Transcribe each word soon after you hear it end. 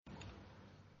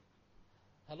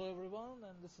Hello, everyone,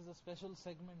 and this is a special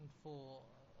segment for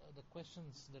the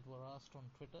questions that were asked on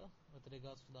Twitter with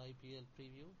regards to the IPL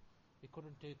preview. We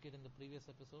couldn't take it in the previous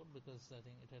episode because I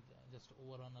think it had just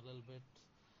overrun a little bit.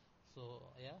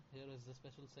 So, yeah, here is the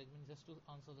special segment just to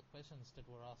answer the questions that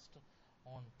were asked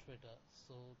on Twitter.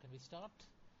 So, can we start?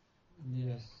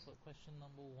 Yeah, Yes. so question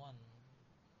number one.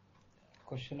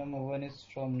 Question number one is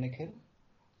from Nikhil,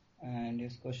 and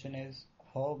his question is: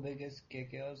 How big is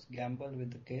KKR's gamble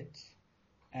with the kids,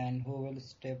 and who will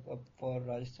step up for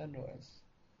Rajasthan Royals?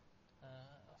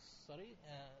 Sorry,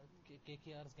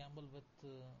 KKR's gamble with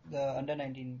The under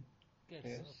 19 kids.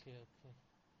 players, Okay.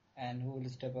 and who will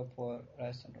step up for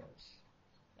Rajasthan Royals?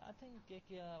 I think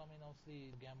KKR,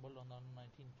 obviously gambled on the under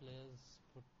 19 players,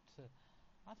 but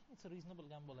I think it's a reasonable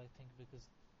gamble, I think, because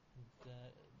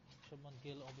the Shubman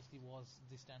Gill obviously was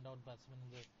the standout batsman in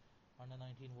the under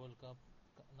 19 World Cup.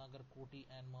 Nagar Koti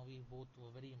and Mavi both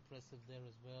were very impressive there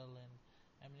as well.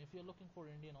 And if you're looking for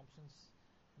Indian options,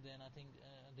 then I think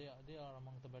they are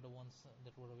among the better ones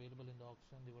that were available in the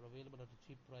auction. They were available at a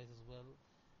cheap price as well,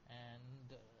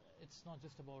 and it's not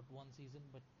just about one season,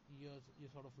 but you're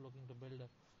sort of looking to build a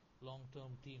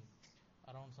long-term team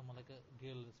around someone like a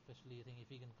Gill, especially. I think if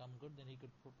he can come good, then he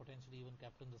could potentially even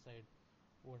captain the side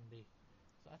one day.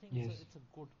 So I think Yes. it's a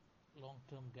good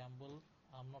long-term gamble.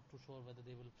 I'm not too sure whether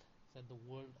they will set the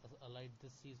world alight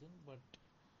this season, but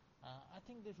I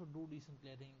think they should do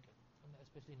decently. I think,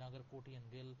 especially Nagar Koti and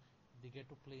Gill, they get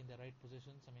to play in the right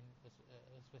positions.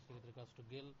 Especially with regards to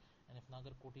Gill, and if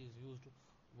Nagar Koti is used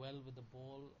well with the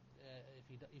ball, if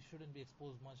he shouldn't be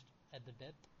exposed much at the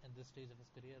death at this stage of his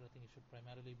career. I think he should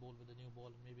primarily bowl with the new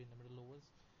ball, maybe in the middle overs.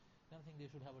 Then I think they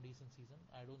should have a decent season.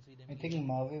 I don't see them I think even.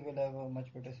 Mavi will have a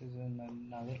much better season than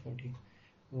Nagarkoti,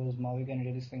 because Mavi can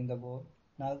really swing the ball.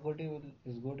 Nagarkoti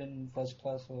is good in first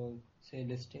class, so say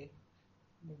let's stay.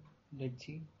 Let's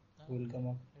see who will Okay, come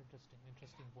up.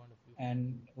 interesting point of view.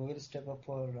 And who will step up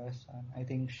for Rajasthan? I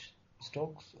think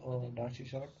Stokes I or think Darcy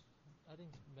Short. I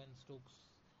think Ben Stokes.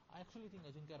 I actually think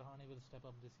Ajinkya Rahane will step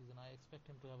up this season. I expect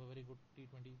him to have a very good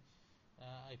T20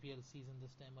 IPL season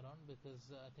this time around because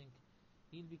I think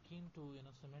he'll be keen to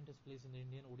cement his place in the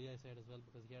Indian ODI side as well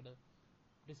because he had a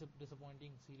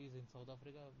disappointing series in South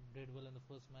Africa. Did well in the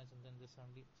first match and then just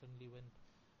suddenly went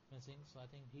missing. So I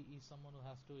think he is someone who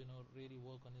has to really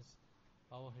work on his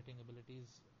power hitting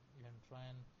abilities and try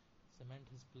and cement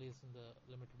his place in the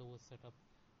limited overs setup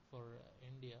for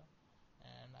India.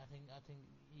 And I think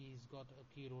he's got a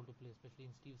key role to play, especially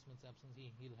in Steve Smith's absence.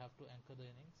 He'll have to anchor the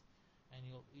innings, and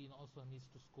he also needs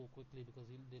to score quickly because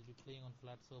they'll be playing on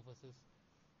flat surfaces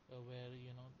where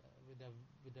with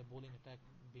their bowling attack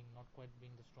being not quite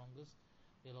being the strongest,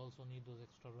 they'll also need those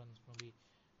extra runs,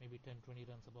 maybe 10-20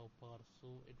 runs above par.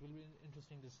 So it will be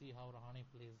interesting to see how Rahane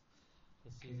plays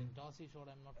this Okay. season. Darcy Short,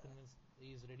 I'm not convinced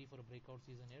he's ready for a breakout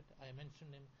season yet. I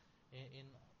mentioned him in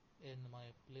in my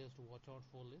players to watch out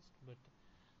for list, but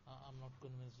I'm not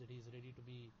convinced that he's ready to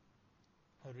be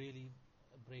a really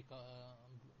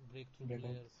breakthrough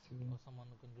Breakout player season. or someone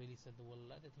who can really set the world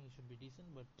alight. I think he should be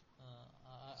decent, but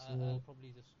I'll So,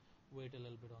 probably just wait a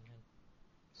little bit on him.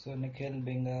 so Nikhil,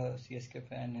 being a CSK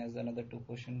fan, has another two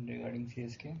questions regarding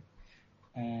CSK.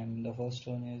 And the first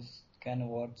one is: Can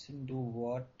Watson do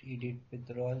what he did with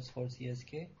the Royals for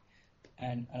CSK?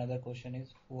 And another question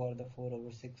is: Who are the four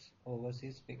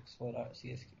overseas picks for our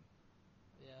CSK?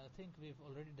 Yeah, I think we've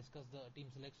already discussed the team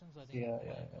selections. I think Yeah, my,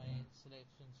 yeah, yeah. my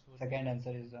selections would Second be.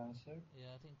 answer is answered.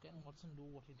 Yeah, I think can Watson do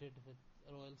what he did with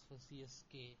Royals for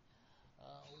CSK?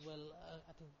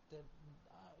 I think that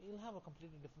he'll have a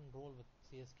completely different role with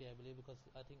CSK, I believe, because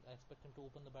I expect him to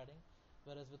open the batting,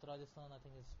 whereas with Rajasthan, I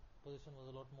think his position was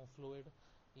a lot more fluid.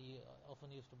 He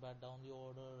often used to bat down the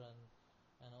order, and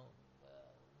you know,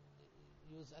 uh,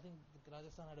 he was. I think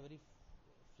Rajasthan had a very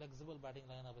flexible batting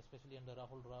lineup, especially under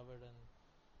Rahul Dravid and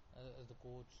as the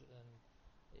coach, and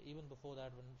even before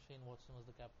that, when Shane Watson was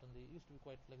the captain, they used to be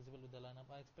quite flexible with the lineup.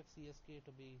 I expect CSK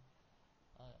to be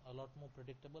a lot more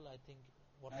predictable. I think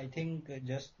I Watson would. think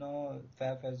just now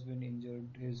Faf has been injured.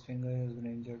 His finger has been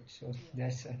injured, so Yeah,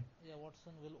 that's yeah.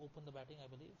 Watson will open the batting, I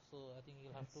believe. So I think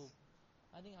he'll have to. yes.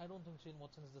 I don't think Shane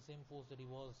Watson is the same force that he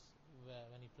was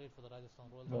when he played for the Rajasthan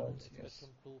Royals. I don't Royals, expect yes.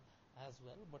 him to as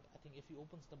well. But I think if he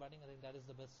opens the batting, I think that is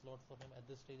the best slot for him at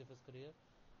this stage of his career.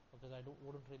 Because I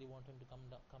wouldn't really want him to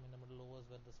come in the middle overs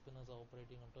where the spinners are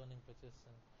operating on turning pitches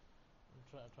and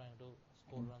trying to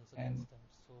score runs And against them.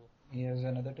 So, he has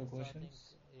another two so I think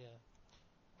questions. yeah.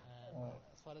 And Uh,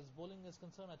 as far as bowling is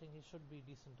concerned, I think he should be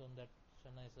decent on that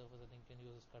Chennai surface. I think can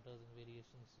use his cutters and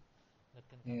variations that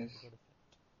can come into yes. good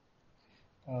effect.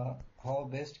 How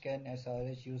best can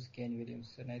SRH use Kane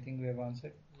Williamson? I think we have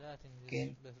answered. Yeah, I think he's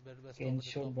Kane best off Kane at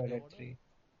the should top of bat the at order. 3.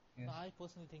 No, Yes. I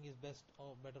personally think he's best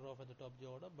or better off at the top of the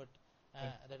order, but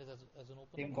But that is as an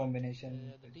opener. team But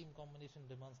combination the is team combination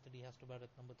demands that he has to bat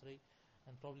at number 3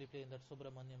 and probably play in that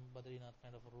Subramaniam Badrinath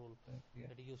kind of a role yeah,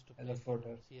 that he used to as a play for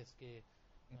footer. CSK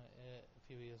Yeah. a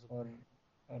few years ago.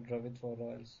 Or Dravid for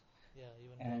Royals. Yeah,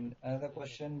 even Dravid And another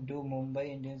played that question: role. do Mumbai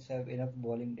Indians have enough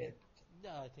bowling depth?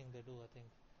 Yeah, I think they do. I think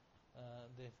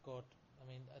they've got. I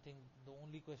mean, I think the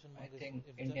only question I mark is think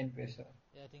if Indian pacer.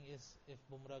 yeah, I think is if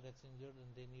Bumrah gets injured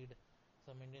and they need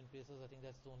some Indian pacers. I think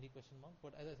that's the only question mark.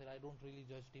 But as I said, I don't really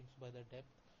judge teams by their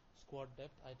depth, squad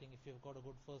depth. I think if you've got a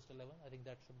good first 11, I think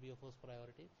that should be your first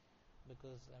priority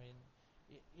because I mean,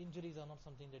 injuries are not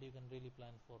something that you can really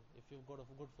plan for. If you've got a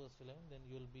good first 11, then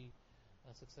you'll be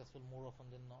successful more often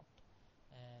than not.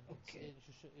 And Okay.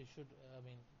 it should I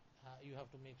mean, you have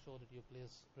to make sure that your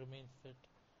players remain fit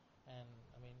and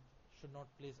I mean should not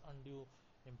place undue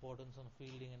importance on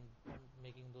fielding and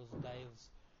making those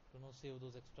dives to save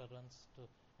those extra runs to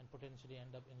and potentially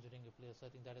end up injuring your players. So I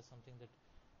think that is something that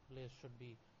players should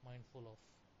be mindful of.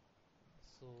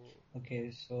 So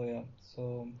Okay. So yeah.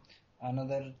 So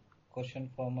another question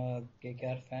from a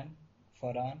KKR fan,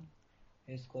 Farhan.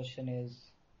 His question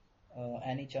is: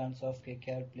 any chance of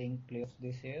KKR playing playoffs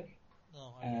this year?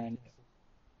 no, I don't And think so.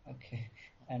 okay.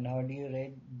 And how do you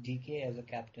rate DK as a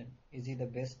captain? Is he the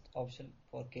best option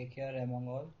for KKR among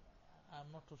all?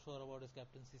 I'm not too sure about his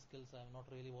captaincy skills. I have not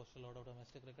really watched a lot of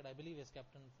domestic cricket. I believe he's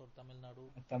captain for Tamil Nadu,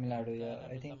 Tamil Nadu, yeah.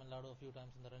 I think Tamil Nadu a few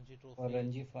times in the Ranji for Trophy.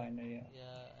 Ranji final, yeah.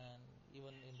 Yeah, and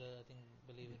even in the I think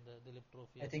believe in the Dilip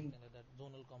Trophy I or think something like that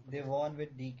zonal they competitions. won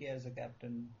with DK as a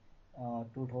captain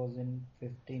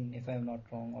 2015, if I'm not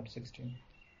wrong, or 16.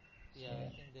 So Yeah, I yeah,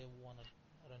 think they won a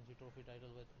Ranji Trophy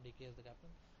title with DK as the captain.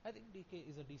 I think DK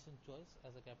is a decent choice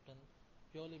as a captain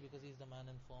purely because he's the man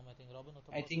in form. I think Robin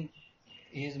I Uthappa could. think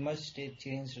he's much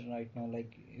changed right now.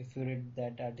 Like if you read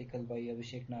that article by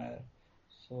Abhishek Nair,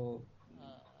 so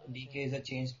I think DK is a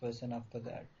changed person after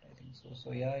that. I think so.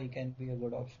 So yeah, he can be a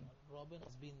good option. Robin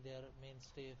has been their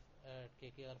mainstay at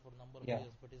KKR for a number of Yeah,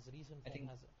 years, but his I think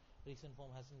recent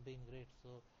form hasn't been great.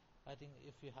 So I think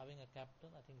if you're having a captain,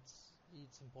 I think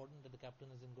it's important that the captain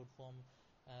is in good form,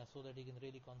 so that he can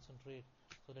really concentrate,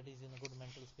 so that he's in a good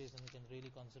mental space and he can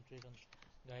really concentrate on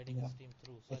guiding yeah. his team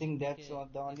through. So I I think think DK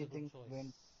the is only a good thing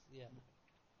went. choice. Yeah,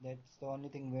 That's the only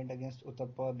thing went against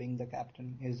Uthappa being the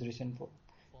captain. His recent form.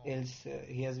 form. Else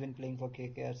he has been playing for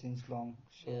KKR since long.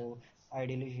 Yeah, So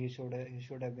ideally he should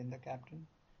have been the captain.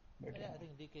 But yeah. I yeah,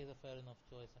 think DK is a fair enough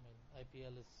choice. I mean,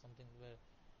 IPL is something where,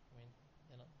 I mean,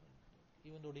 you know,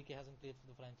 even though DK hasn't played for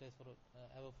the franchise for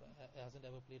hasn't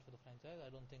ever played for the franchise, I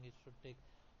don't think it should take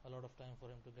a lot of time for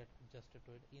him to get adjusted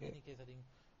to it. In okay. any case, I think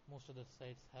most of the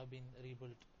sites have been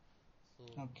rebuilt,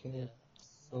 so Okay. yeah,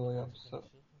 I So don't yeah. think it's an So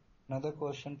issue. another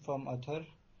question from Athar.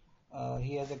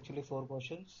 He has actually four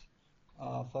questions.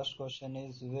 First question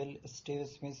is: will Steve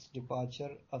Smith's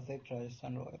departure affect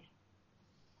Rajasthan Royal?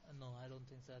 No, I don't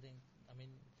think so. I think, I mean,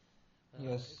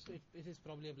 Yes. it is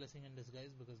probably a blessing in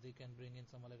disguise because they can bring in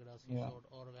someone like Darcy Yeah. Short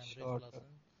or Andres Short. Klassen.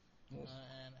 Yes.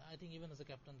 And I think even as a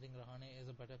captain, I think Rahane is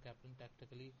a better captain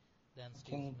tactically than I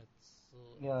Steve think Smith.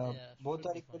 So yeah, yeah, both should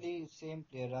are be fine equally same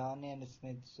player, Rahane and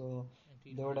Smith. So in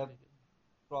they would T20 have cricket.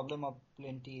 problem up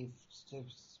plenty if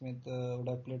Steve Smith would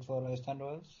have played for Rajasthan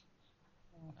Royals.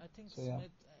 I think So yeah,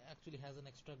 Smith actually has an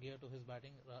extra gear to his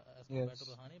batting as compared to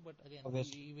yes, Rahane, but again,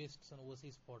 obviously. he wastes an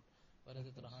overseas spot. Whereas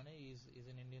with Yes. Rahane, is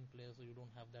an Indian player, so you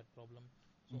don't have that problem.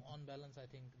 So Mhm. on balance, I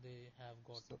think they have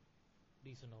got So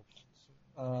decent options. I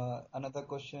mean, another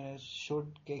question is: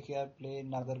 should KKR play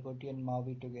Nagarkoti and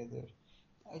Mavi together?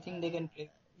 I think they uh, can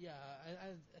play. yeah,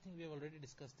 I think we have already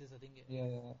discussed this. I think Yeah, if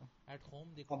yeah, yeah. at home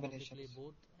they could probably play Combinations.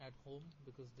 both at home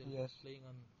because they're Yes, playing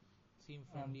on seam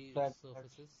and friendly flat, flat.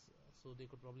 surfaces, so they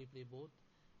could probably play both.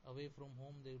 Away from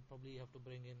home, they would probably have to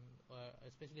bring in,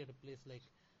 especially at a place like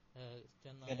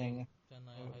Chennai.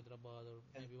 Chennai or Uh, Hyderabad, or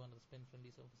and, maybe one of the spin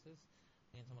friendly surfaces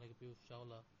against someone like Piyush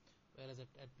Chawla. Whereas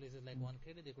at places like mm,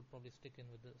 Wankhede, they could probably stick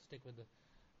with the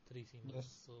three seamers. yes.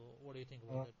 So what do you think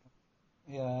about Uh, it?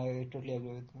 yeah, I totally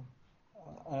agree with you.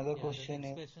 Another Yeah, the question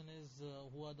next is: question is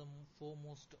who are the four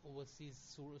most overseas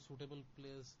suitable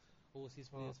players, overseas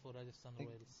I players for Rajasthan think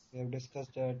Royals? we have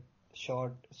discussed that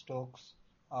Short, Stokes,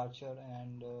 Archer,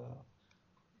 and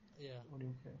Yeah, what do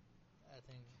you say? I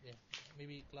think yeah,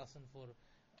 maybe Klassen for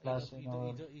Klassen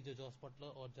or either Joss Butler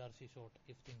or Jarsi Short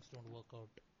if things don't work out.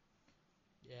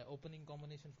 Yeah, opening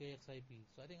combination for AXIP.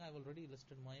 So I think I've already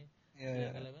listed my yeah,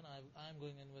 playing yeah, 11. I'm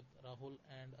going in with Rahul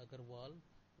and Agarwal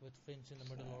with Finch in the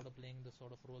middle yeah. order playing the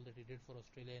sort of role that he did for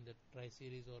Australia in the Tri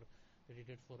Series or that he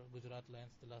did for Gujarat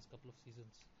Lions the last couple of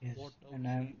seasons. Yes, What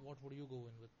and what would you go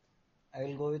in with? I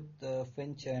will go with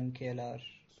Finch and KLR.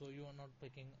 So you are not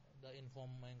picking the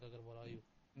informed Mayank Agarwal, are you?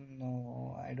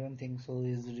 No, I don't think so.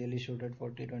 He's really suited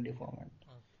for T20 format.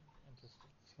 Okay,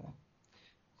 interesting.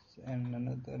 So, and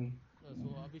another, So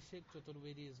Abhishek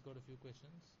Chaturvedi has got a few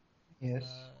questions.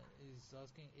 yes, Is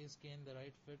asking, is Kane the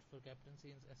right fit for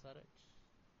captaincy in SRH?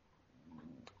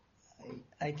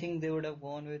 I think they would have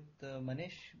gone with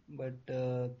Manish, but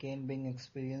Kane being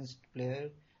experienced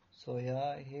player, so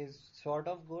yeah, he's sort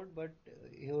of good, but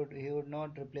he would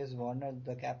not replace Warner,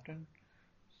 the captain.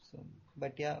 So,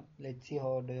 but yeah, let's see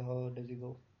how does he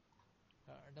go.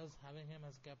 Does having him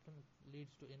as captain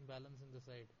leads to imbalance in the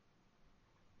side?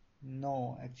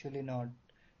 No, actually not,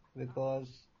 Uh,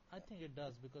 because I think it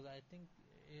does because I think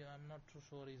I'm not too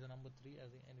sure he's a number three,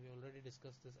 as and we already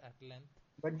discussed this at length.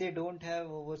 but they don't have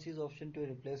overseas option to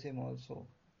replace him also.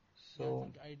 Yeah, I So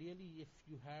think ideally if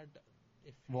you had,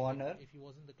 Warner, if he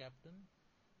wasn't the captain,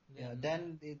 yeah,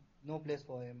 then then no place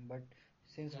for him. But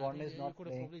since yeah, I Warner think is you not could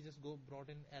have playing, probably just go brought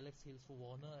in Alex Hales for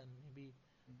Warner and maybe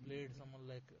played someone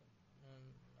like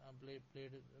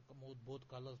played both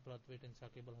Carlos Brathwaite and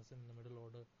Shakib Al Hasan in the middle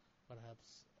order.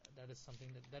 Perhaps that is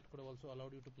something that could have also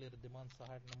allowed you to play Riddhiman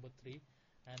Saha at number three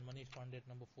and Manish Pandey at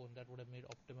number four, and that would have made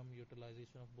optimum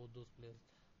utilization of both those players.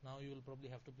 Now you will probably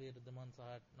have to play Riddhiman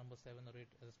Saha at number seven or eight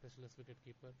as a specialist wicket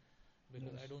keeper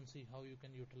because I yes, don't see how you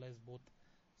can utilize both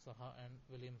Saha and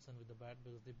Williamson with the bat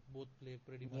because they both play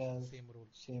pretty much the yes, same role.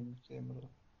 same role.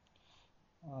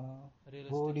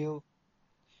 Who Realistic, would you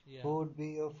yeah. who would be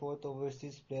your fourth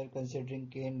overseas player considering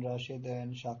Kane, Rashid,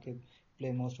 and Shakib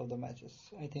play most of the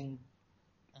matches? I think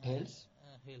Hales.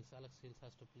 Hales, Alex Hales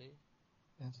has to play.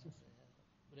 Yes,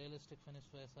 Realistic finish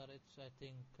for SRH, I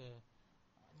think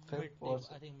fifth or mid-table.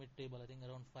 I think mid-table. I think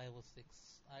around five or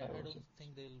six. five I or don't six.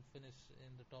 think they'll finish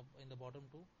in the top in the bottom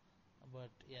two,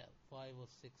 but yeah, five or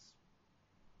six.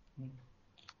 Hmm.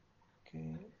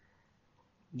 Okay.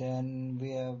 Then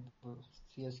we have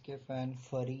CSK fan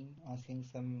Fareen asking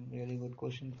some really good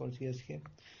question for CSK.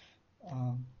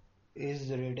 Um, is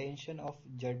the retention of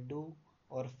Jaddu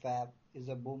or Fab is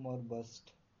a boom or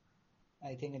bust?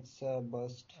 I think it's a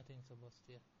bust. I think it's a bust.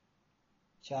 Yeah,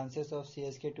 Chances of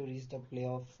CSK to reach the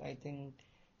playoff, I think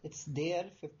it's there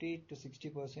 50 to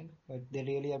 60%, but they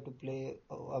really have to play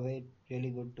away really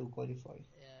good to qualify.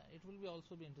 yeah. It will be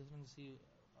also be interesting to see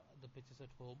the pitches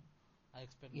at home. I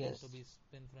expect them to Yes. be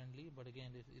spin friendly, but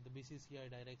again, if the BCCI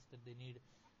directs that they need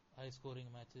high scoring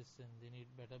matches and they need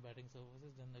better batting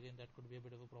surfaces, then again that could be a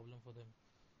bit of a problem for them.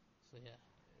 So yeah,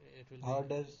 it will be How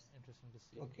does interesting to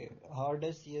see. how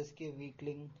does CSK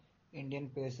weakling Indian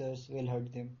pacers will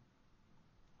hurt them?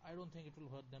 I don't think it will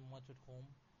hurt them much at home.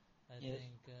 I Yes.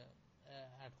 think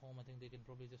at home, I think they can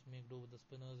probably just make do with the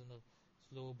spinners and the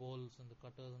slow balls and the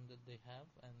cutters and that they have,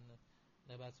 and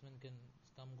the batsmen can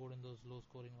come good in those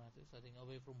low-scoring matches. I think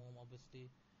away from home, obviously,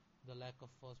 the lack of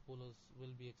fast bowlers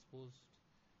will be exposed,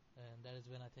 and that is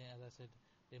when I think, as I said,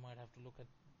 they might have to look at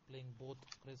playing both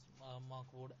Mark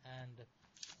Wood and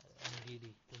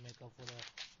Ngidi to make up for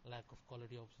the lack of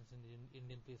quality options in the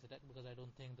Indian pace attack because I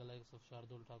don't think the likes of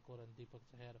Shardul Thakur and Deepak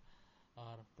Chahar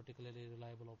are particularly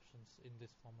reliable options in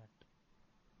this format.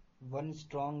 One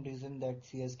strong reason that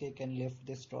CSK can lift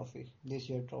this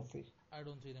year trophy. I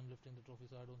don't see them lifting the trophy,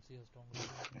 so I don't see a strong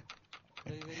reason.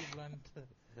 Very, very blunt.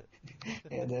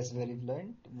 Yeah, that's very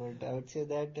blunt, but I would say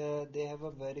that they have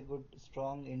a very good,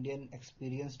 strong Indian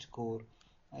experienced core.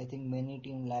 I think many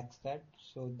team lacks that,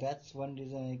 so that's one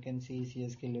reason I can see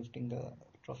CSK lifting the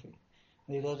trophy.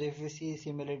 Yeah, Because if you see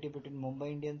similarity between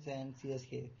Mumbai Indians and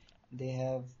CSK, they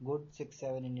have good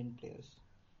 6-7 Indian players.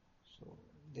 So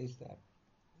there's that.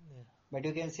 yeah, But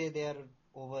you can say they are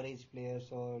overage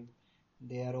players or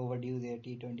they are overdue their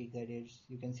T20 careers.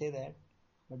 You can say that,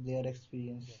 but they are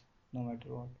yeah. experienced no matter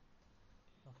what.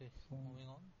 Okay, So moving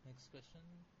on. Next question.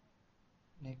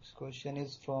 next question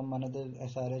is from another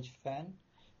SRH fan.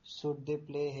 Should they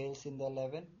play Hales in the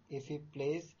 11? If he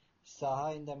plays,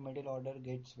 Saha in the middle order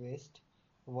gets waste.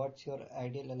 What's your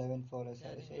ideal 11 for Yeah,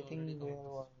 I SRH? think we I already think we covered have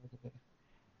this. already.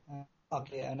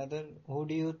 Okay, another. Who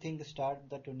do you think start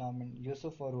the tournament?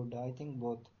 Yusuf or Huda? I think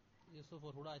both. Yeah, so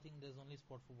for Huda, I think there's only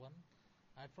spot for one.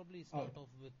 I'd probably Oh, start off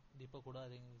with Deepak Huda. I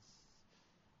think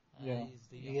yeah. he's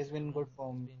the He has been in youngster. good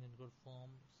He's form. been in good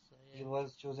form. So He yeah,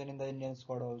 was chosen in the Indian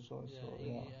squad also. yeah, So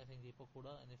yeah. I think Deepak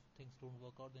Huda. And if things don't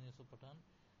work out, then Yusuf Pathan.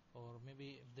 Or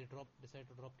maybe if they decide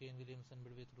to drop Kane Williamson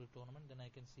midway through the tournament, then I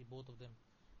can see both of them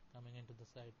coming into the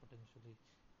side potentially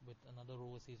with another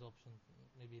overseas option,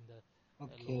 maybe in the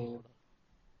lower Okay. order.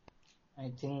 I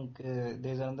think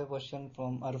there's another question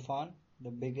from Arfan,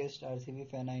 the biggest RCB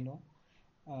fan I know.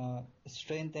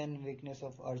 Strength and weakness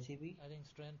of RCB. I think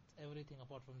strength, everything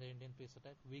apart from the Indian pace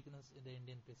attack. Weakness in the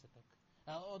Indian pace attack.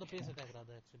 Or the pace attack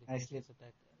rather, actually. Nicely, Pace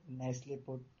attack. nicely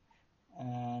put.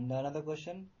 And another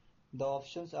question: the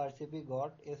options RCB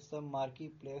got if some marquee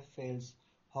player fails,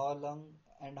 how long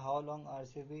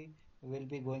RCB will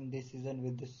be going this season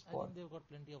with this I think squad? they've got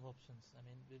plenty of options. I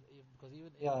mean, because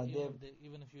Yeah, they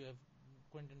even if you have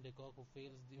Quentin de Kock who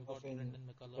fails, you've of got in Brendan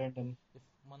McCullum. Brendan. If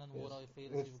Manan Yes, Vora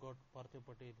fails, if you've got Parthiv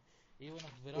Patel. Even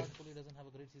if Virat if Kohli doesn't have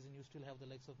a great season, you still have the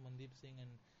likes of Mandeep Singh and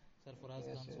Sarfaraz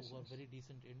yes, Khan, yes, who are yes. very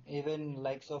decent Even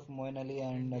likes of Moeen Ali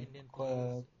and Indian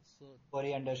players. So Corey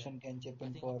yeah, Anderson can chip I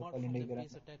in think for apart All from India their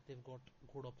pace Cricket. attack, they've got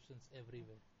good options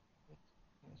everywhere.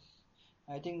 Yes.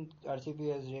 I think RCB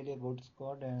has really a good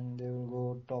squad and they will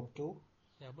go top two.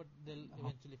 Yeah, but they'll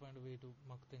eventually find a way to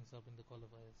muck things up in the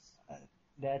qualifiers. Uh,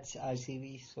 that's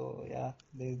RCB, so yeah,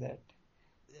 there's that.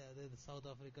 Yeah, they're the South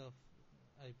Africa of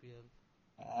IPL.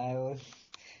 I was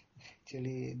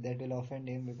actually that will offend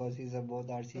him because he's a both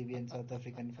RCB and South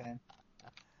African fan.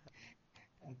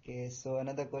 Okay, so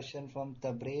another question from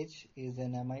Tabraj is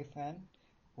an MI fan.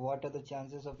 What are the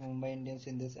chances of Mumbai Indians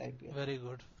in this IPL? Very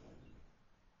good.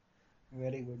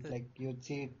 Very good. Like you'd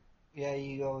see, yeah,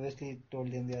 you obviously told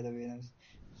him the other winners.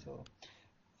 So,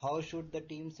 how should the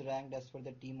teams ranked as per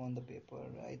the team on the paper?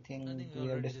 I I think think we we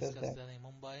have already discussed discussed that. that. I think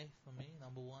Mumbai for me,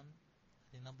 number one.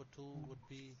 I think number two would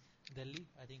be Delhi.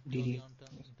 I think purely DD on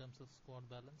in terms of squad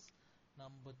balance.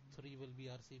 Number three will be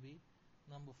RCB.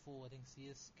 Number four, I think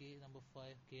CSK. Number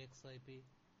five, KXIP.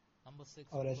 Number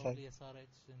six or would SR. probably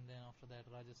SRH, and then after that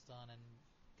Rajasthan and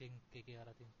King KKR.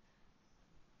 I think.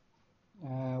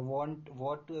 Want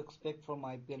what to expect from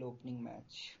IPL opening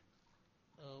match?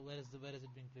 Where is it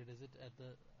being played? Is it at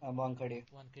the Wankhede.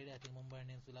 Wankhede? I think Mumbai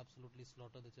Indians will absolutely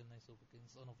slaughter the Chennai Super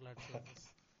Kings on a flat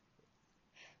surface.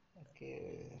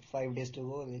 Okay, 5 days to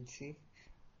go. Let's see.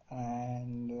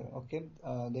 And okay,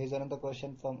 there is another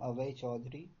question from Avay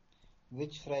Chaudhary.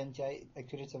 Which franchise?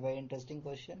 Actually, it's a very interesting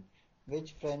question.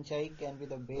 Which franchise can be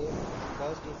the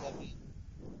first in the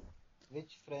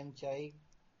which franchise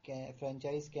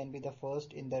can be the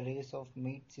first in the race of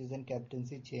mid-season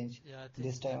captaincy change Yeah,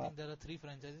 this I time think there are three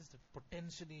franchises that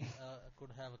potentially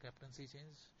could have a captaincy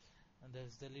change, and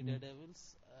there's Delhi around?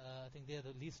 Daredevils. I think they are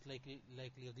the least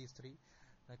likely of these three,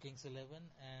 Kings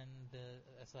 11 and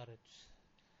SRH,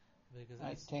 because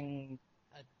I think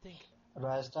I think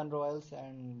Rajasthan Royals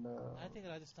and I think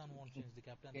Rajasthan won't change the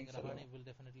captain. I think Kings 11. Rahane will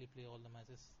definitely play all the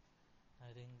matches.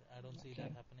 I don't see that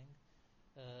Okay. happening.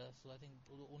 So I think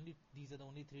only these are the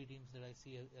only three teams that I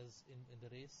see as in the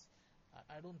race.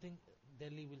 I don't think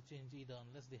Delhi will change either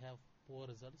unless they have poor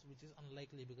results, which is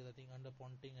unlikely because I think under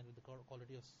Ponting and with the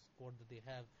quality of squad that they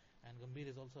have, and Gambhir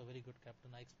is also a very good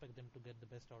captain. I expect them to get the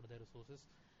best out of their resources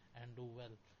and do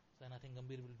well. So and I think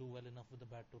Gambhir will do well enough with the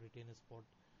bat to retain his spot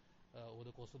over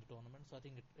the course of the tournament. So I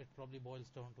think it probably boils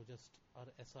down to just our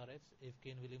SRH. If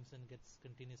Kane Williamson gets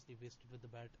continuously wasted with the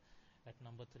bat at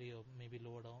number three or maybe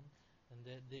lower down,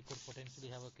 then they could potentially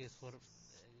have a case for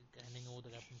handing over the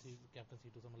captaincy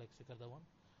to someone like Shikhar Dhawan,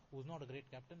 who's not a great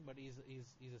captain, but he's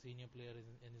a senior player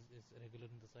and is regular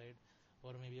in the side,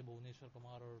 or maybe a Bhuvneshwar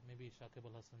Kumar or maybe Shakib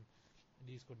Al Hasan.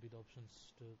 These could be the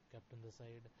options to captain the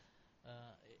side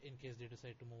uh, in case they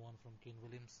decide to move on from Kane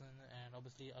Williamson. And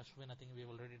obviously Ashwin, I think we've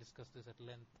already discussed this at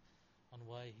length on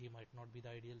why he might not be the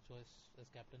ideal choice as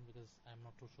captain, because I'm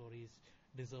not too sure he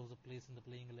deserves a place in the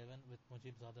playing 11 with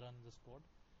Mujib Zadran in the squad.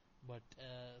 But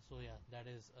so yeah, that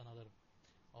is another.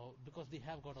 Because they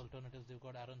have got alternatives. They've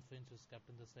got Aaron Finch who's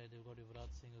captain the side. They've got Yuvraj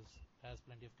Singh who has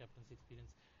plenty of captaincy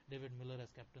experience. David Miller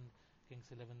has captained Kings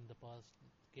 11 in the past.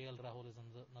 KL Rahul is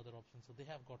another option. So they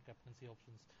have got captaincy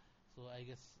options. So I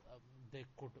guess they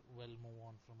could well move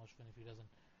on from Ashwin if he doesn't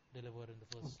deliver in the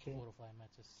first Okay. 4 or 5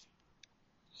 matches.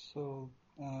 So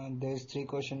there's three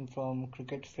questions from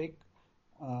Cricket Freak.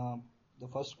 Uh, the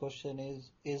first question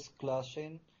is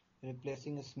Klaasen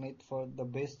replacing Smith for the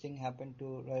best thing happened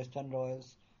to Rajasthan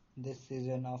Royals this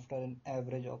season after an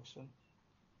average auction?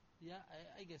 Yeah,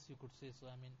 I guess you could say so.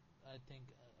 I mean, I think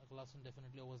Klassen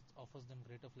definitely offers them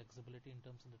greater flexibility in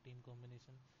terms of the team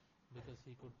combination because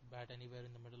he could bat anywhere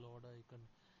in the middle order.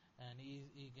 And he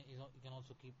can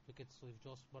also keep wickets. So if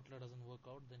Josh Butler doesn't work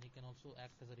out, then he can also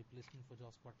act as a replacement for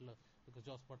Josh Butler, because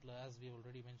Josh Butler, as we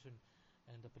already mentioned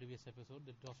in the previous episode,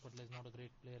 that Josh Butler is not a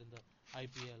great player in the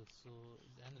IPL. So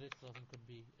Henrik Klassen could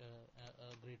be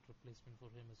a great replacement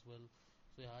for him as well.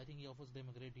 So yeah, I think he offers them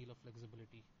a great deal of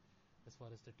flexibility as far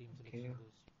as the team selection Okay.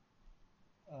 goes.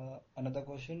 Another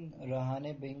question.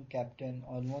 Rahane being captain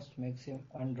almost makes him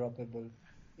undroppable.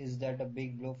 Is that a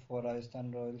big blow for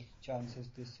Rajasthan Royals' chances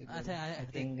this I season? think I, I I think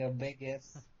think a big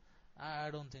yes. I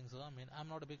don't think so. I mean, I'm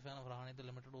not a big fan of Rahane, the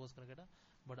limited overs cricketer,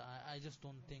 but I just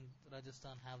don't think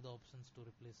Rajasthan have the options to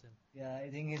replace him. Yeah, I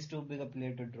think he's too big a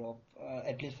player to drop,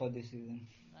 at least for this season.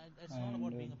 It's not And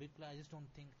about being a big player. I just don't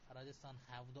think Rajasthan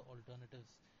have the alternatives.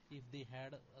 If they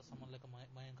had someone like a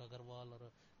Mayank Agarwal or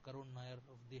a Karun Nair,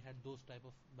 if they had those type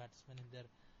of batsmen in there,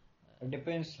 it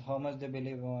depends how much they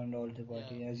believe on all the yeah,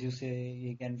 party. As you say,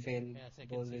 he can fail yeah, second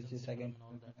because it's season his syndrome second. and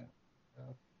all that.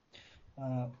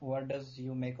 What does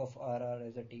you make of RR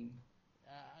as a team?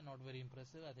 Not very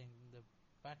impressive. I think the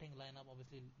batting lineup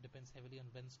obviously depends heavily on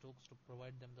Ben Stokes to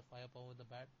provide them the firepower with the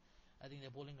bat. I think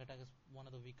their bowling attack is one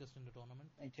of the weakest in the tournament.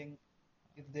 I think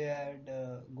if they had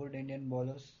good Indian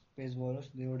bowlers, pace bowlers,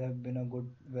 they would have been a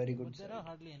very good But there are side.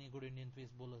 hardly any good Indian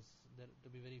pace bowlers. There, to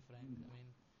be very frank, I mean,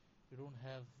 you don't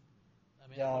have. I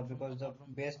mean, Yeah, because the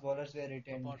base bowlers were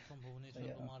retained. apart from So Bhuvneshwar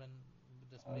yeah, Kumar and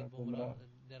Jasprit Bumrah, Bumrah.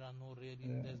 there are no really.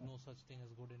 Yeah, There's no such thing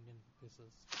as good Indian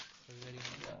pacers. To be very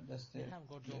honest, yeah, that's they the have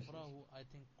got yes, Jofra, yes. who I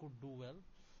think could do well,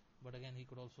 but again, he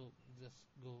could also just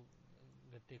go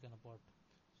get taken apart.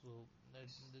 So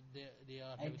they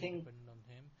are I heavily think dependent on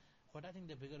him. But I think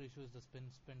the bigger issue is the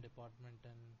spin department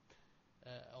and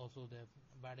also the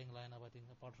batting lineup. I think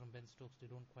apart from Ben Stokes, they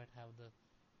don't quite have the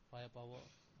firepower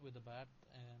with the bat,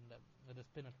 and the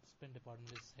spin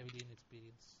department is heavily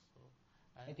inexperienced. So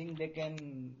I I think they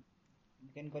can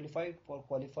qualify for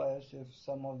qualifiers if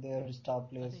some of their star I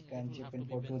players think it can will chip have to in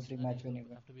be for two, three I think match it will winning.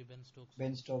 have to be Ben Stokes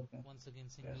Ben Stokes, once again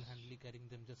yes, single-handedly carrying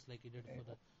them just like he did for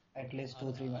the at least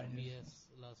two, three matches. RPS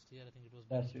last year. I think it was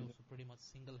Ben That's really. Stokes who pretty much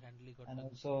single-handedly got And them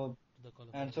also, to the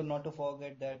and so qualifiers. not to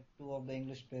forget that two of the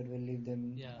English player will leave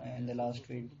them Yeah, in the last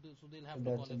week. so they'll So have to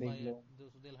that's a qualify big it. blow.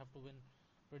 So they'll have to win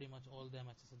pretty much all their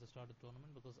matches at the start of the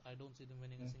tournament because I don't see them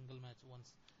winning a Yeah. single match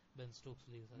once Ben Stokes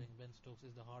leaves. I think Ben Stokes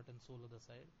is the heart and soul of the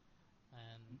side,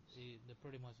 and they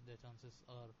pretty much their chances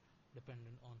are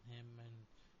dependent on him and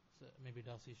maybe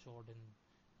Darcy Short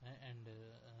and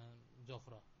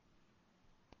Jofra.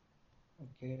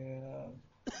 Okay.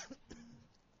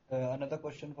 Another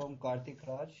question from Karthik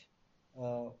Raj.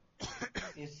 Uh,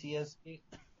 is CSK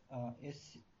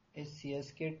is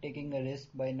CSK taking a risk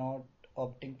by not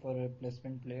opting for a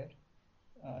replacement player?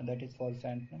 That is for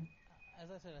Santner. As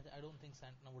I said, I don't think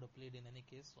Santana would have played in any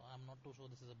case, so I'm not too sure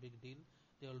this is a big deal.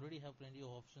 They already have plenty of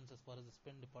options as far as the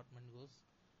spin department goes.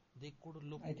 They could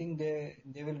look. I think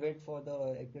they will wait for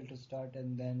the April to start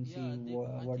and then see Yeah,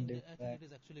 what they I think back. it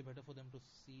is actually better for them to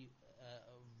see,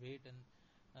 wait and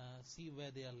see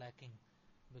where they are lacking,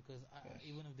 because Yes.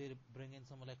 even if they bring in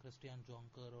someone like Christian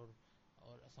Jonker or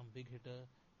some big hitter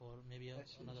or maybe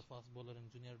Yes, another yes. fast bowler in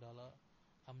Junior Dala,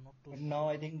 I'm not too But now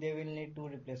sure. I think they will need two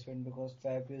replacement because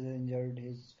Faf is injured,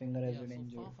 his finger has Yeah, been so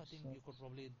injured. Faf, I think So you could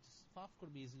probably Faf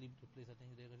could be easily replaced. I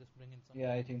think they could just bring in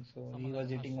yeah, I think so. someone He like was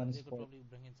hitting one They could spot. probably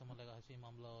bring in someone like a Hashim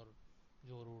Amla or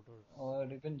Joe Root or Or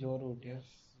even Joe Root, yes.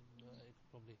 yes, it could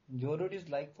probably Joe Root is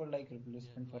like for like yeah,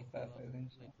 replacement for Faf, I think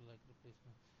so. like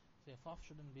replacement. So yeah, Faf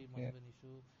shouldn't be much Yeah, of an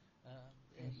issue.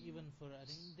 yes. Even for I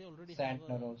think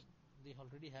Santner also. they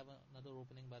already have another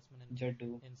opening batsman Jaddu.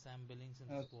 in Sam Billings in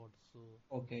the Uh, squad.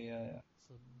 okay, yeah, yeah.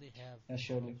 So they have Yeah, good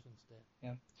surely. options there.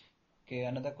 Yeah. Okay,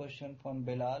 another question from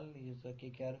Bilal. He's a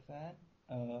KKR fan.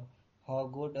 How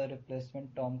good a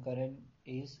replacement Tom Curran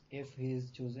is if he is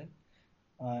chosen,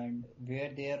 and where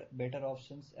there are better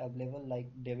options available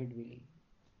like David Willey.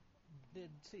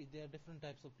 There are different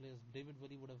types of players. David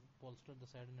Villa would have bolstered the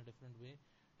side in a different way.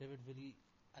 David Villa,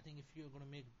 I think if you're going to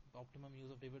make optimum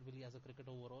use of David Villa as a cricketer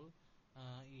overall,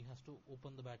 he has to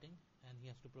open the batting and he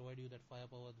has to provide you that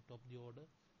firepower at the top of the order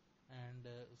and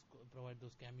provide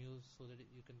those cameos so that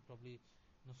you can probably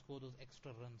score those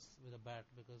extra runs with a bat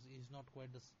because he's not quite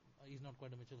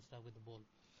a Mitchell Starc with the ball.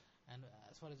 And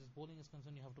as far as his bowling is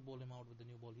concerned, you have to bowl him out with the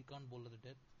new ball. He can't bowl at the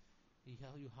death.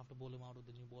 You have to bowl him out with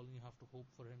the new ball, and you have to hope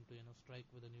for him to strike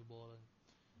with a new ball and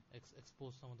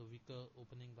expose some of the weaker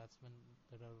opening batsmen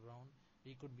that are around.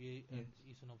 He could be a Yes.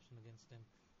 decent option against them.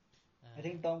 I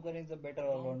think Uh, Tom Curran is a better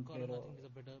Tom all-round player. Curran, I think, is a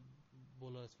better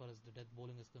bowler as far as the death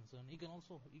bowling is concerned. He can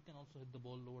also hit the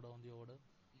ball lower down the order.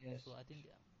 So Yes. I think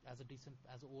as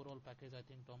an overall package, I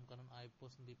think Tom Curran I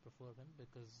personally prefer him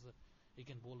because he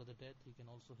can bowl at the death. He can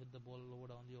also hit the ball lower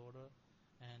down the order,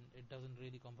 and it doesn't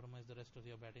really compromise the rest of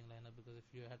your batting lineup because if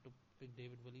you had to pick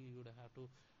David Willey, you would have to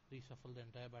reshuffle the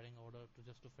entire batting order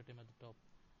to fit him at the top.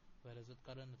 Whereas with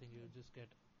Curran, I think you just get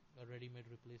a ready-made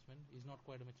replacement. He's not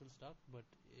quite a Mitchell Starc, but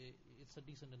it's a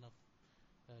decent enough.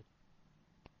 Uh,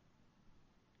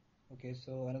 Okay,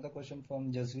 so another question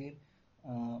from Jasveer.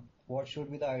 What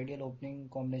should be the ideal opening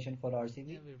combination for yeah,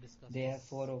 RCB? we've discussed They have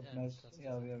four this. Yeah, I've openers. discussed this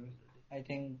Yeah, we have. already. I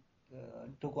think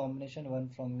two combination, one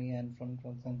from me and from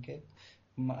Sanket.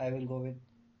 I will go with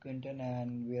Quinton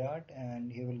and Virat,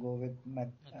 and he will go with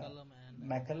McCullum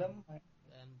McCallum and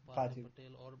and Parthiv Parthiv.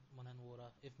 Patel or Manan Vora.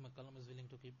 If McCullum is willing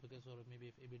to keep wickets, or maybe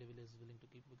if AB de Villiers is willing to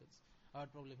keep wickets, I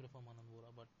would probably prefer Manan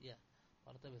Vora. But yeah,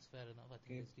 Parthiv is fair enough. I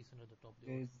think Okay, he's decent at the top of the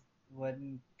there order. is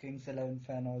one Kings 11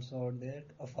 fan also out there,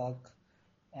 Afaq,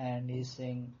 and he's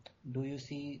saying, "Do you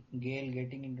see Gale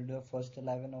getting into the first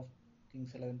 11 of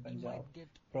Kings 11 He Punjab, might get,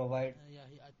 provide yeah,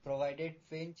 provided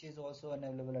Finch is also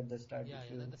unavailable at the start? yeah,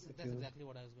 If yeah. you if That's you exactly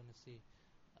what I was going to say.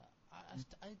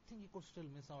 I think he could still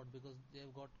miss out because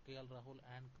they've got KL Rahul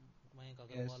and Mayank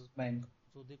Agarwal, yes, Mine,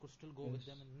 so they could still go with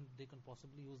them, yes, and they can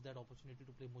possibly use that opportunity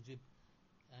to play Mujib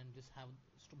and just have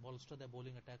bolster their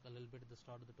bowling attack a little bit at the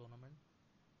start of the tournament.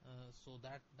 So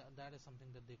that is something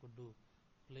that they could do.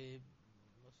 Play,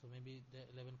 so maybe the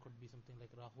 11 could be something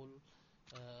like Rahul,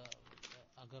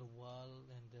 Agarwal,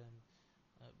 and then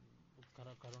uh,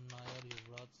 Karun Nair,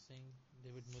 Yuvraj Singh,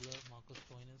 David Miller, Marcus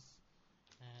Stoinis,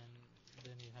 and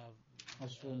then you have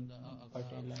Ashwin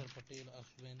Patel, Akshar Patel,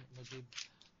 Ashwin, Mujib,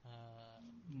 uh,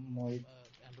 Mohit,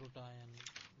 Andrew Ty, and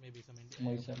maybe some Rohit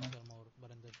Moisana. Sharma or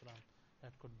Barinder Khan.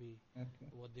 That could be Okay.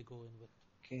 what they go in with.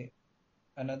 Okay.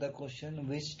 Another question: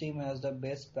 which team has the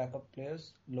best backup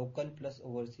players, local plus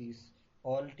overseas?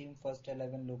 All team first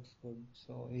 11 looks good.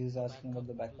 So he's asking Backup about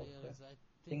the backup player. players,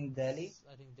 I think Delhi,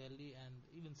 I think Delhi and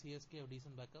even CSK have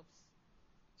decent backups.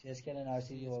 CSK and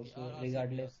RCB CSK, also, RCB,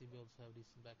 regardless RCB also have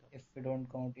decent backup. if we don't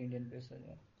count Indian pacers.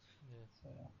 Yeah. Yeah. So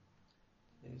yeah,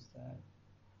 there's that.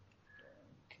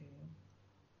 Okay.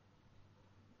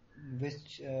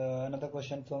 Which another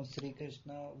question from Sri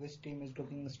Krishna: which team is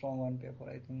looking strong on paper?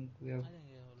 I think we have I think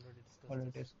I already discussed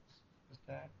already this. discussed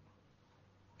that.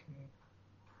 Okay.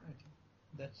 I think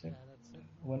that's it. Yeah, that's it.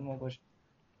 One more question.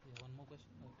 Yeah, one more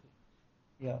question. Okay.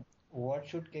 Yeah. What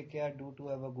should KKR do to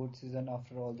have a good season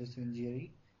after all this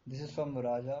injury? This is from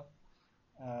Raja.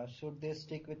 Should they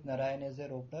stick with Narayan as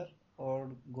their opener or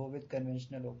go with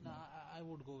conventional No, opener? I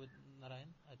would go with Narayan.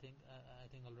 I think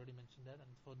I already mentioned that,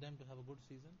 and for them to have a good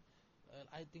season,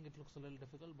 I think it looks a little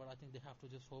difficult, but I think they have to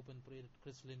just hope and pray that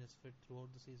Chris Lynn is fit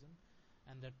throughout the season,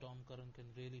 and that Tom Curran can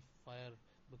really fire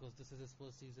because this is his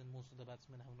first season. Most of the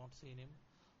batsmen have not seen him,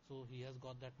 so he has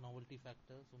got that novelty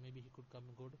factor. So maybe he could come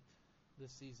good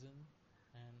this season.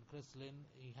 And Chris Lynn,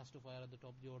 he has to fire at the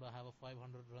top of the order, have a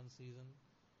 500 run season,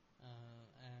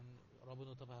 and Robin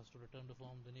Uthappa has to return to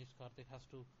form. Dinesh Karthik has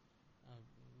to uh,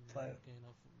 Five.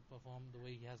 perform the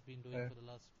way he has been doing Five. for the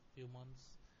last few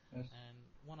months, Yes. and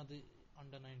one of the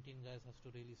under 19 guys has to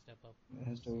really step up.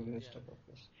 Has to So really yeah, step up.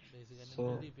 Yes. basically, I mean So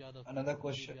Kuldeep Yadav. another Kuldeep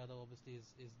question. Yadav obviously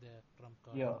is their trump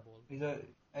card in the Yeah. ball.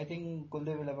 I think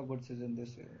Kuldeep will have a good season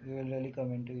this year. He will really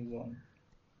come into his own.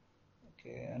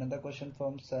 Okay. Another question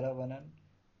from Saravanan.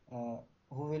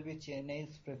 Who will be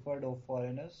Chennai's preferred of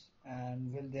foreigners,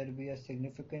 and will there be a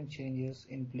significant changes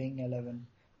in playing 11,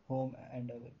 home and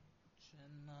away?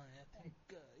 Chennai, I think,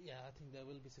 yeah, I think there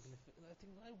will be significant. I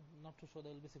think I'm not too sure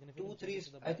there will be Two, significant three. changes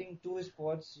to the I bat. think two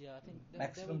spots, Yeah, I think there will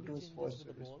maximum be two changes spots with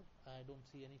the will be. ball. I don't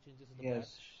see any changes with the bat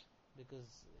Yes,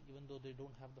 because even though they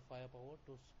don't have the firepower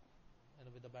to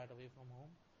with the bat away from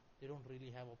home, they don't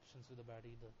really have options with the bat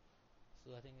either.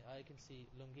 So I think I can see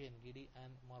Lungi and Giddy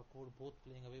and Markwood both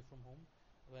playing away from home,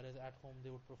 whereas at home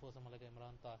they would prefer someone like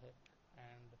Imran Tahir.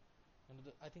 And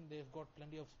I think they've got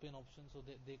plenty of spin options, so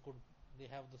they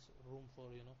have this room for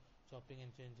chopping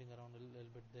and changing around a little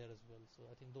bit there as well. So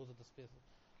I think those are the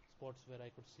spots where I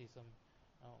could see some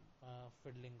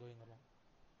fiddling going along.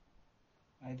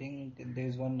 I think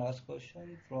there's one last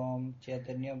question from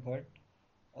Chaitanya Bhatt.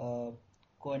 Uh,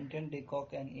 Quentin de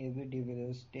Kock and A.B. de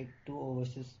Villiers take two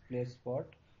overseas player spot.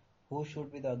 Who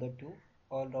should be the other two?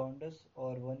 All-rounders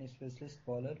or one specialist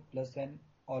bowler plus an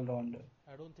all-rounder?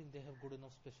 I don't think they have good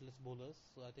enough specialist bowlers,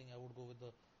 so I think I would go with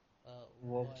the. I think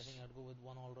Works, I'd go with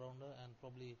one all-rounder and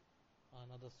probably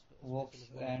another Works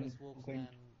specialist bowler, and Chris Wokes Quint,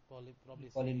 and probably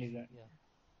Colin Srish. England. Yeah,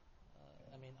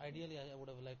 I mean, ideally I would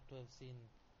have liked to have seen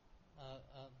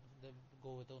them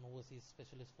go with an overseas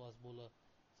specialist fast bowler,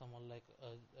 someone like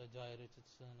Jai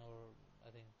Richardson, or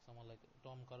I think someone like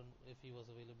Tom Curran if he was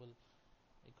available.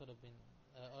 It could have been,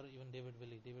 or even David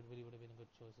Willey. David Willey would have been a good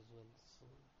choice as well. So,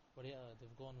 but yeah,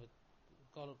 they've gone with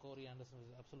Corey Anderson is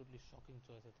absolutely shocking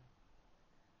choice. I think.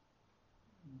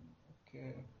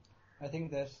 Okay, I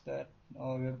think that's that.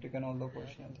 We have taken all the Yeah, I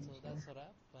questions. think I think so. so. That's a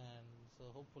wrap, and so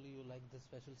hopefully you like this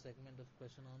special segment of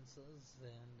question answers.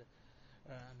 And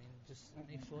I mean, just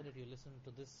make sure that you listen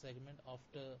to this segment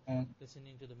after And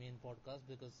listening to the main podcast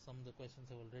because some of the questions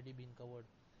have already been covered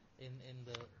in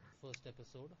the first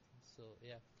episode. So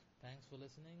yeah, thanks for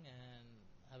listening and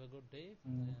have a good day.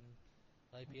 mm, And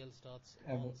IPL starts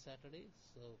have on Saturday.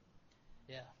 So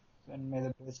yeah, and may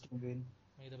the best team win.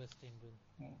 May the best team win.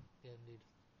 Yeah. Yeah, indeed.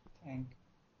 Thank you.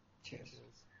 Cheers.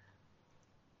 Cheers.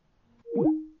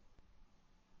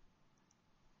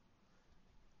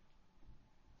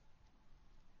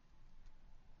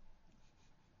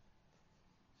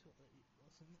 So it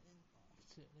wasn't in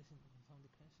after listening to some of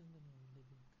the questions and only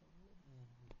been covered.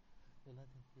 Well, I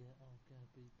think yeah, okay,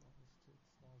 people,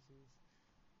 losses.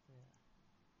 So yeah.